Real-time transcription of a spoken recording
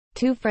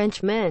Two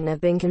French men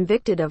have been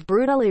convicted of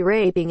brutally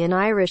raping an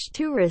Irish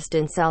tourist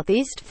in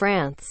southeast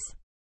France.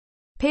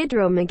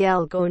 Pedro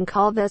Miguel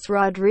Goncalves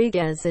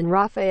Rodriguez and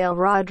Rafael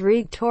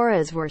Rodrigue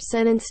Torres were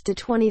sentenced to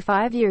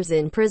 25 years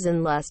in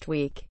prison last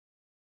week.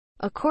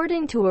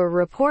 According to a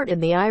report in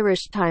the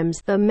Irish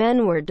Times, the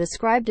men were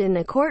described in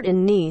a court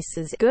in Nice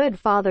as good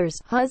fathers,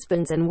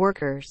 husbands and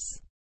workers.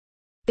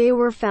 They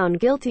were found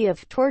guilty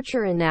of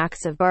torture and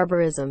acts of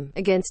barbarism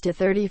against a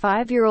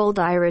 35-year-old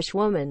Irish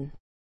woman.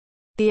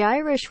 The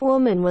Irish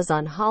woman was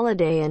on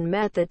holiday and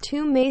met the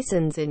two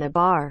Masons in a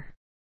bar.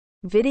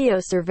 Video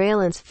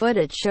surveillance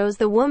footage shows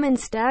the woman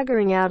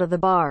staggering out of the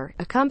bar,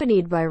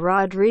 accompanied by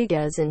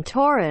Rodriguez and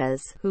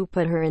Torres, who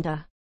put her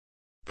into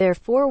their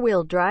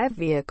four-wheel drive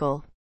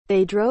vehicle.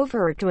 They drove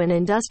her to an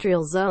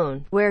industrial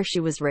zone, where she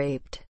was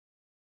raped.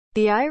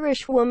 The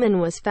Irish woman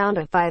was found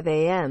at 5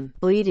 a.m.,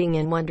 bleeding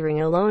and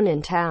wandering alone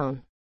in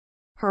town.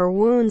 Her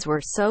wounds were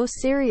so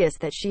serious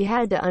that she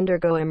had to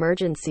undergo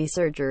emergency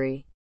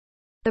surgery.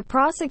 The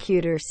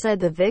prosecutor said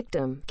the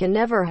victim can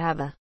never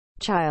have a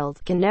child,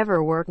 can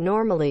never work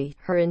normally,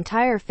 her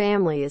entire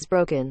family is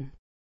broken.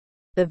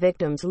 The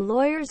victim's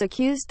lawyers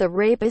accused the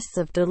rapists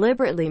of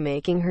deliberately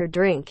making her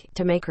drink,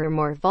 to make her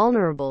more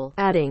vulnerable,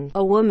 adding,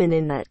 "A woman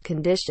in that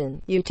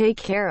condition, you take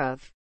care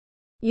of.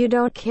 You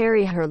don't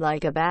carry her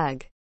like a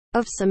bag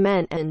of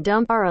cement and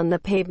dump her on the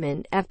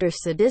pavement after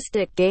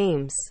sadistic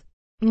games."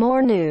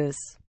 More news.